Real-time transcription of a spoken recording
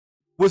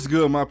What's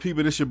good, my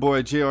people? This your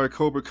boy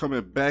JayRCobra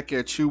coming back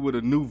at you with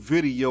a new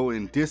video,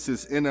 and this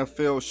is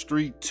NFL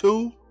Street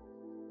 2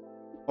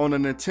 on the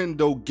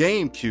Nintendo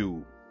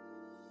Gamecube.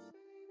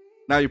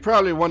 Now, you're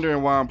probably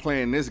wondering why I'm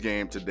playing this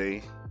game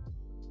today,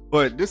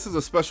 but this is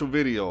a special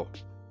video.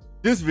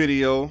 This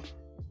video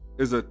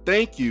is a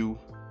thank you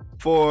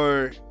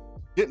for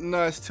getting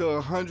us to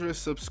 100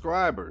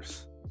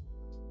 subscribers.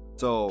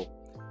 So,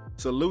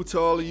 salute to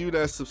all of you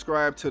that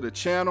subscribe to the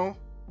channel.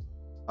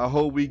 I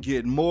hope we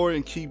get more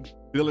and keep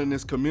building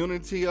this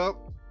community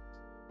up.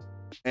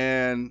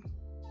 And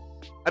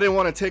I didn't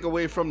want to take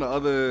away from the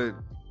other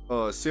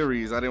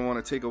series. I didn't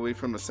want to take away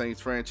from the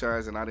Saints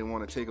franchise, and I didn't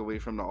want to take away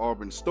from the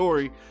Auburn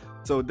story.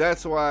 So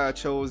that's why I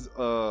chose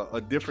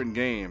a different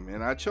game.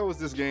 And I chose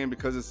this game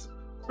because it's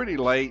pretty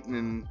light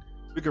and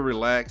we can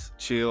relax,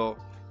 chill.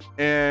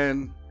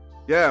 And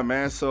yeah,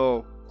 man,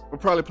 so we'll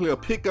probably play a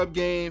pickup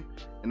game,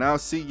 and I'll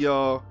see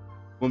y'all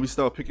when we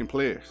start picking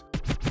players.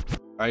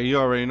 All right, you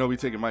already know we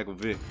taking Michael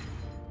Vick.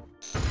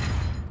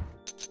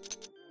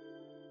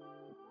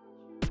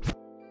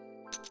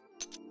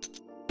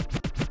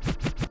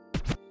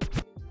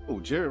 Oh,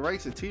 Jerry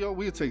Rice and T.O.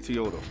 We'll take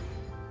T.O. though.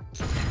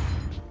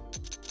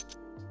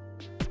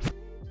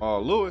 Oh,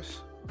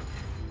 Lewis.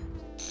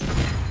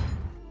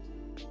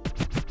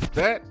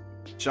 That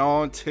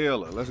Sean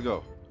Taylor. Let's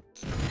go.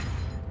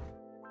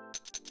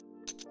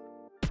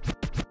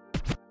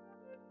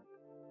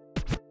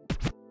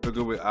 We'll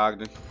go with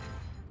Ogden.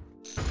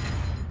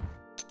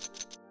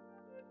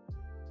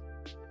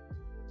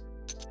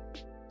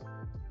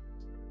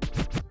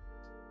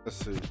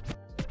 Let's see.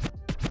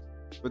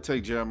 We'll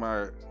take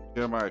Jeremiah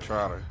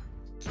Trotter.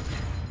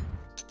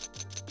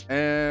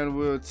 And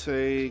we'll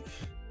take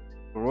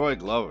Roy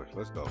Glover.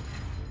 Let's go.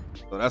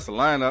 So that's the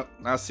lineup.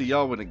 I'll see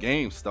y'all when the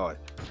game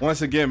starts.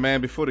 Once again, man,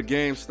 before the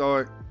game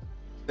start,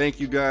 thank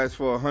you guys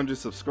for 100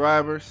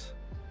 subscribers.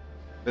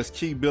 Let's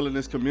keep building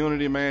this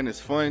community, man. It's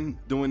fun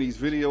doing these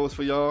videos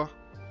for y'all,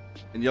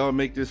 and y'all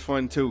make this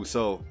fun too.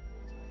 So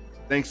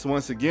thanks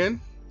once again,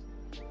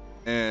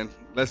 and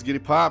let's get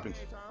it popping.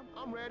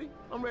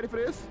 I'm ready for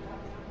this.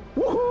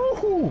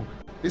 Woohoo!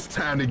 It's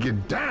time to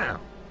get down.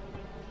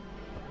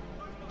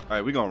 All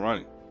right, we gonna run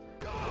it.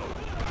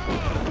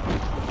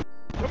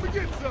 Let me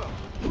get some.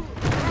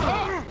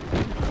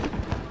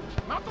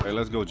 Hey,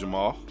 let's go,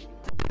 Jamal.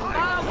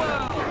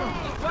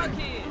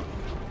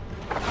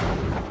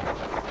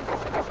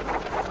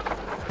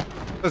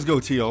 Let's go,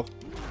 T.O.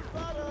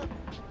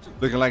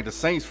 Looking like the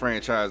Saints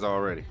franchise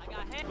already.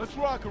 Let's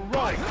rock and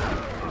roll.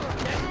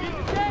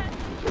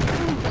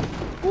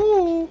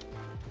 Ooh.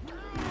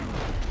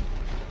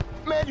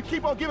 Man, you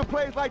keep on giving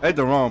plays like I hit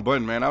the wrong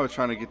button, man. I was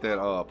trying to get that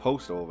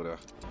poster over there.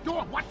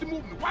 Dog, watch the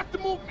movement. Watch the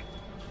movement.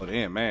 Oh,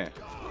 damn, man.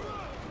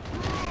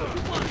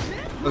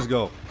 Let's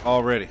go.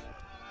 Already.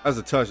 That's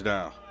a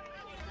touchdown.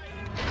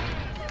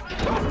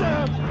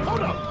 Touchdown. Hold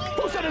up.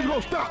 Who said it's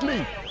gonna stop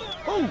me?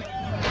 Who?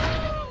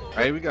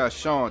 Hey, we got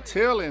Sean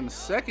Taylor in the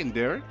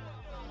secondary.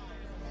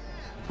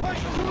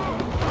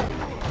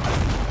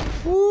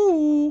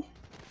 Ooh.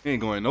 He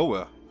ain't going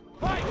nowhere.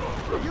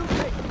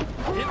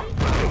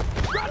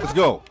 Let's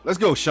go. Let's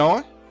go,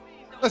 Sean.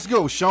 Let's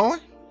go, Sean.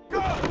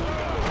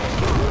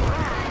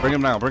 Bring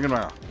him down. Bring him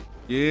down.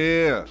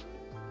 Yeah.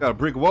 Got a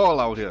brick wall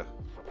out here.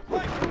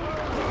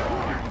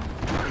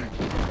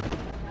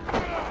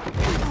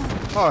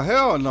 Oh,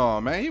 hell no,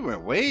 man. He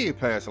went way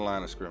past the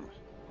line of scrimmage.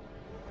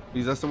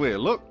 That's the way it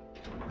looked.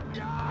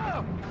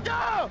 Yeah.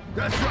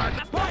 That's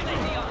right.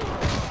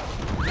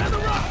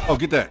 Oh,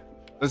 get that.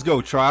 Let's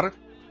go, Trotter.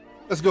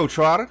 Let's go,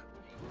 Trotter.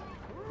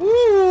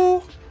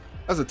 Woo.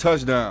 That's a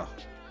touchdown.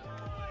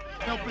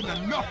 Helping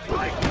enough.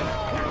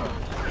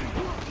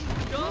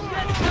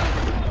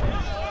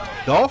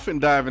 Dolphin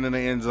diving in the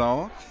end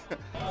zone.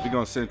 We're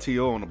going to send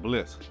T.O. on the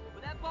blitz.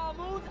 When that ball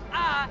moves,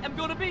 I am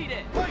going to beat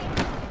it.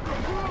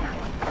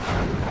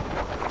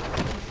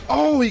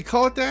 Oh, he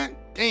caught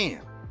that?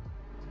 Damn.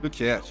 Good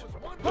catch.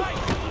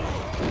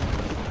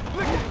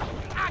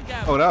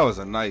 Oh, that was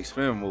a nice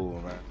spin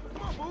move, man.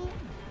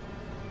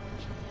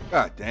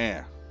 God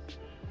damn.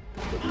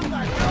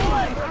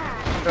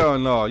 Hell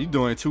no, you're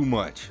doing too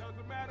much.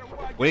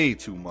 Way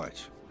too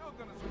much.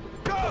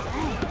 They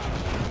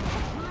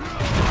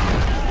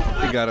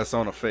got us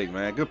on a fake,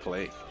 man. Good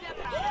play.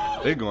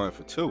 They're going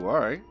for two. All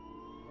right.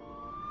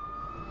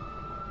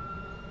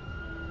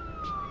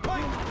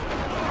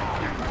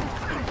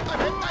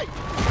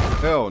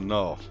 Hell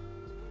no.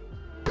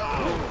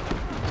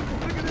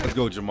 Let's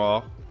go,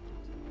 Jamal. All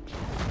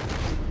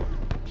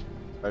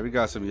right, we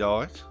got some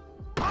yards.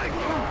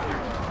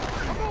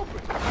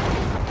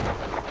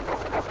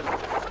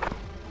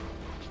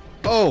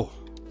 Oh.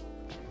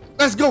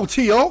 Let's go,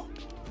 T.O.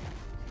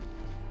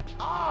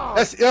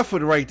 That's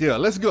effort right there.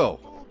 Let's go.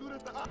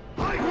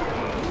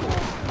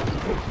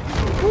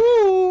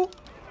 Woo.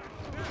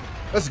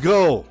 Let's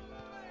go.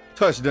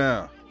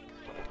 Touchdown.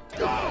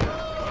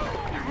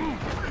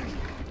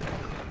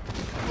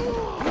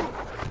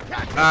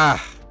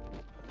 Ah.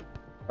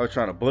 I was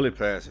trying to bullet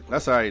pass it.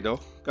 That's all right, though.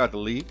 Got the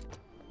lead.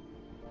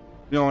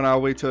 We're on our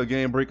way to a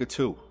game breaker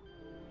 2.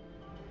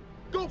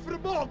 Go for the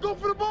ball! Go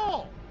for the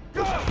ball!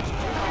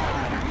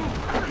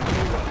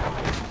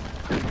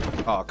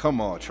 Oh, come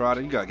on,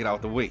 Trotter. You gotta get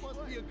out the way.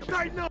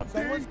 Tighten up,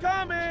 Someone's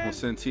coming. We'll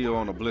send T.O.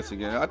 on a blitz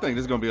again. I think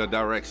this is gonna be a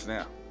direct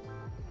snap.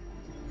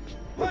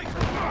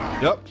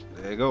 Yep,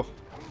 there you go.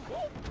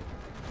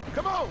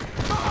 Come on!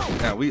 Come on!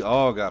 Now we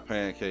all got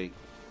pancake.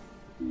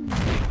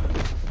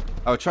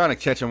 I was trying to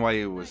catch him while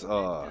he was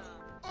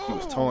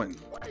taunting.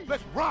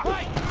 Let's rock!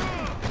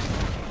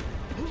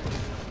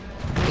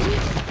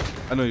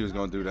 I knew he was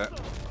gonna do that.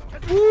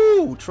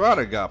 Woo!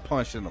 Trotter got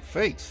punched in the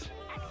face.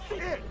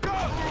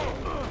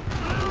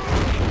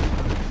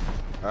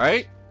 All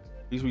right,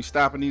 at least we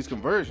stopping these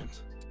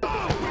conversions.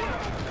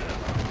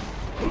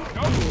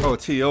 Oh,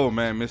 T.O.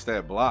 man, missed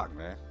that block,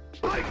 man.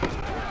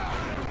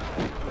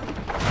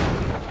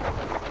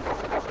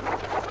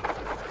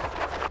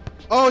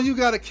 Oh, you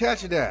gotta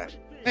catch that,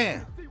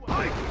 man.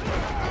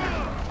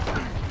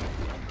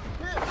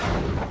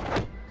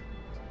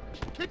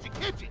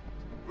 Catch it!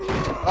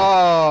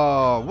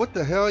 Oh, what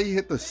the hell? He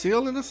hit the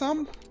ceiling or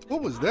something?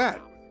 What was that?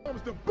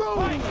 Comes the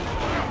boom!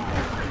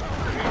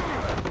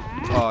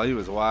 Oh, he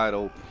was wide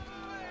open.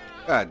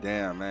 God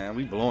damn, man,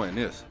 we blowing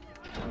this.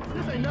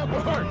 This ain't nothing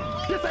but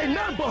hurt! This ain't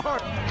nothing but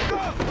hurt!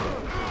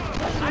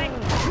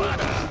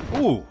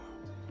 Ooh.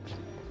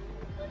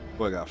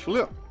 Boy, got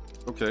flipped.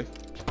 Okay.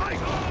 Let's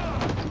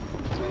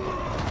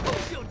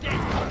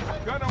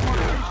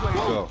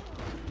go.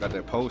 Got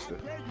that poster.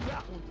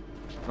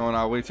 On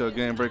our way to a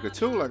game breaker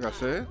 2, like I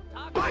said.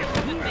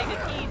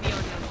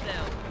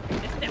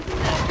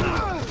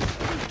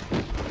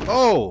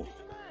 Oh!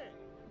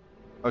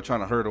 I was trying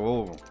to hurdle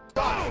over him.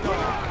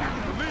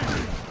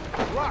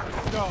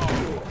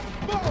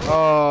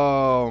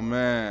 Oh,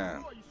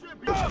 man.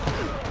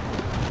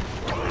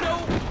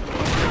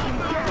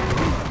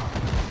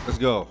 Let's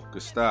go.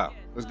 Good stop.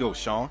 Let's go,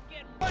 Sean.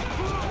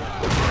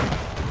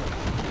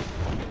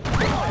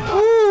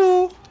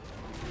 Ooh!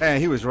 Man,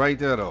 he was right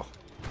there, though.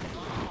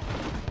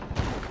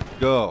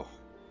 Go.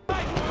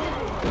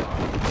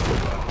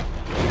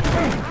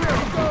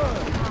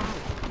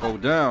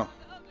 Hold down.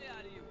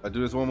 I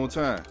do this one more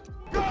time.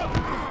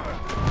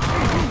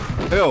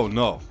 Hell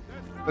no.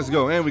 Let's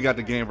go. And we got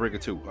the game breaker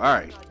too. All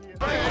right. You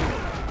going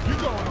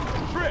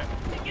on a trip?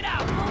 Take it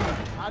out.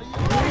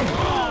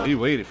 Oh, he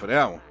waited for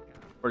that one.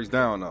 First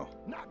down though.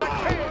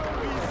 I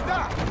can't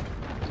stop.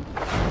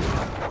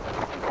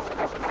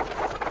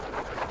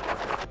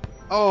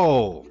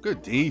 Oh,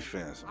 good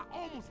defense.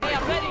 Hey,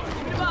 I'm ready.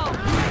 Give me the ball.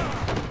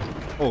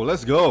 Oh,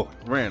 let's go.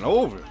 Ran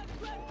over.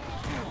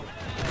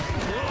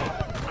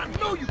 I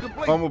know you can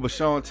play. Fumble, but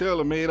Sean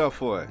Taylor made up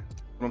for it.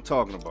 What I'm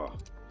talking about.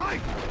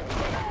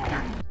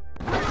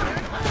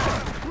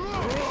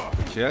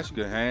 Chest,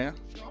 good hand.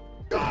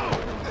 You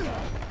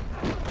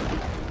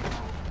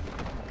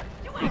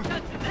ain't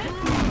touching this.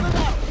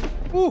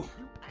 Woo.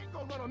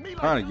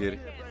 Trying to get it.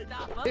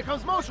 Here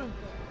comes motion.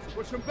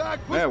 Push him back.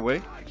 Push That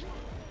way.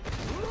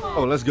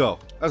 Oh, let's go.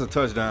 That's a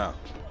touchdown.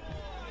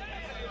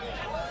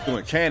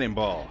 Doing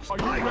cannonballs. Are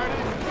you ready?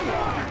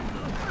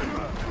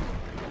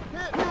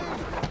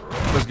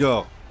 Let's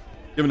go.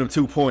 Giving them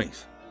 2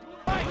 points.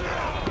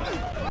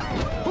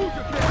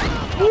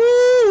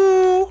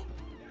 Woo!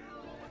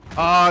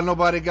 Ah,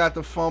 nobody got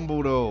the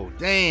fumble though.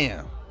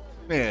 Damn.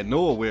 Man,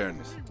 no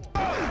awareness.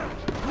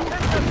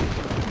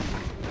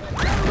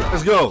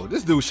 Let's go.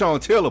 This dude Sean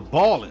Taylor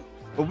balling,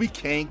 but we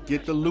can't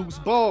get the loose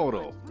ball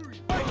though.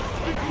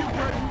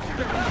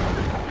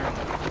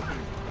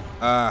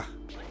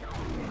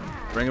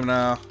 Bring him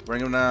now.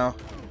 Bring him now.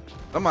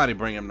 Somebody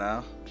bring him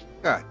now.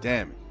 God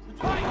damn it.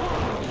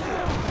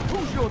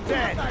 Who's your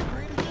dad?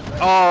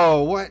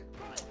 Oh, what?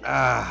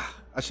 Ah,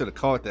 I should have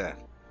caught that.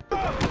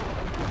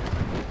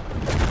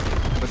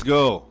 Let's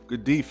go.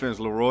 Good defense,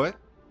 Leroy.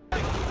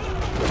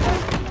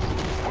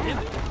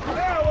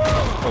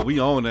 Oh, we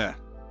own that.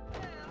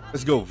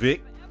 Let's go,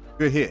 Vic.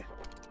 Good hit.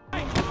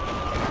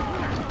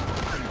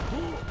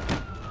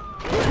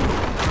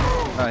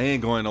 Nah, he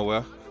ain't going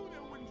nowhere.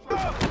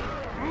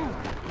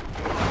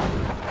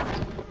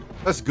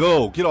 Let's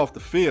go. Get off the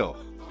field.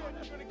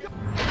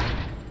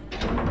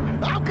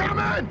 I'm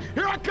coming!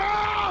 Here I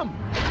come!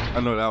 I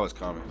know that was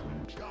coming.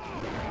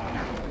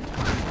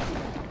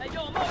 Hey,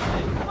 yo,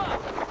 motion. Come on.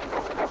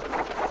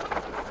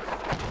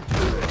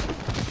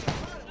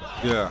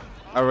 Yeah,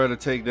 I'd rather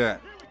take that.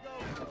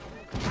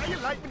 How you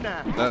like me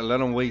now? Let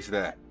them waste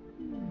that.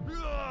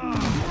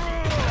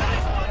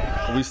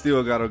 We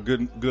still got a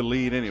good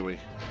lead anyway.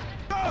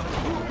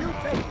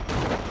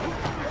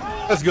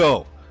 Let's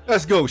go.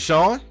 Let's go,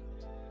 Sean.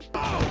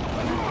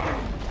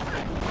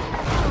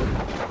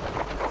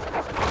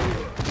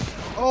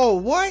 Oh,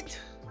 what?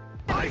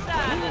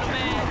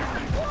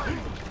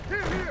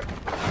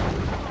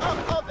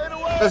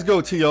 Let's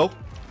go, T.O.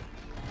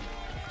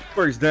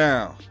 First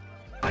down.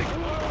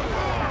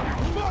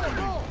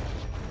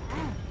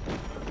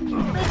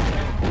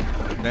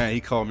 Nah,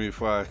 he called me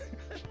before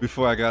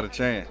I got a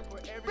chance.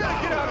 Get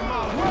out of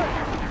my way!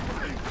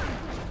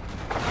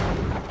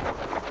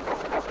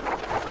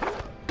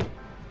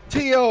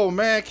 T.O.,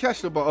 man,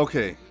 catch the ball.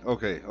 Okay. Go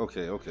ahead.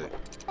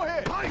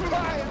 Try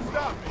and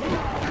stop.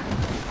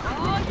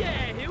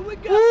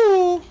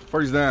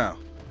 First down.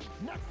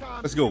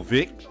 Let's go,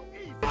 Vic.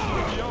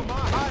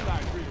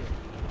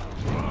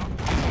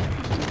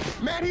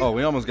 Oh,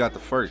 we almost got the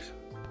first.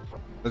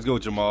 Let's go,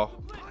 Jamal.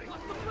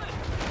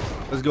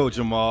 Let's go,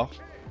 Jamal.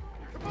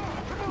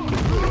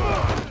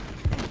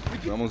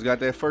 We almost got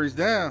that first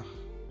down.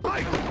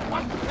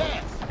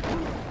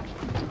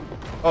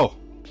 Oh.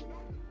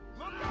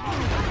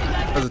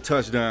 That's a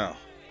touchdown.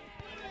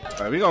 All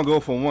right, we're going to go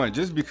for one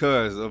just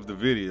because of the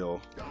video.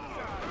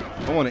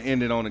 I want to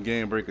end it on a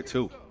game breaker,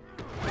 too.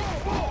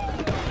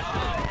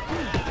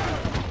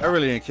 I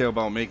really didn't care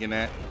about making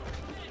that.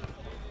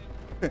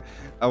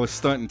 I was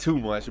stunting too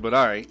much, but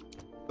all right.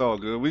 It's all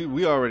good.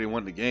 We already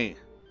won the game.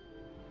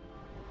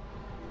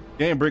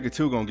 Game breaker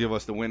 2 going to give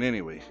us the win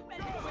anyway.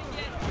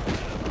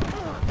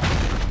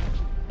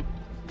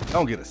 I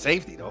don't get a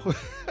safety, though.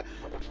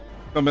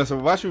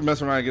 Why should we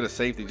mess around and get a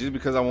safety just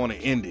because I want to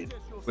end it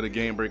with a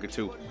game breaker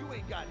 2? You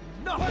ain't got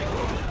nothing.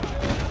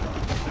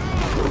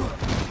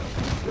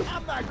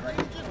 I'm not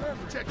crazy, just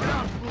remember. Check it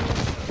out,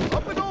 fool.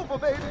 Up and over,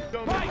 baby.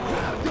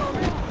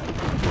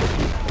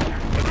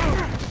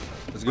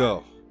 Let's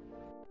go.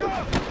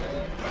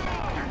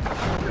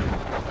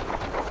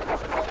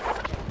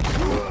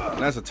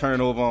 And that's a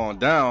turnover on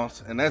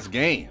downs, and that's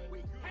game.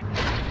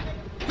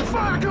 The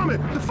fire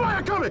coming! The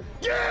fire coming!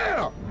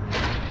 Yeah!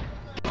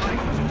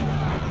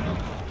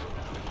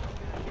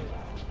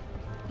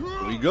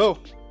 Here we go.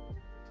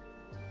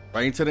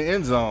 Right into the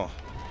end zone.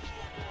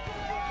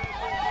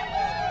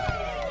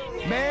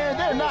 Man,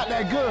 they're not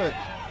that good.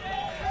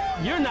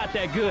 You're not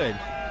that good.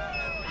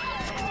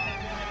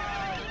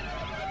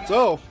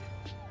 So,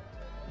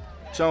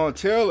 Sean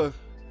Taylor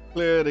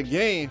cleared the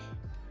game.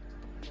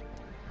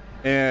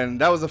 And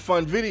that was a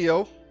fun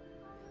video.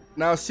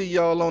 Now see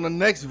y'all on the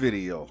next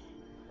video.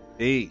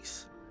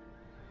 Peace.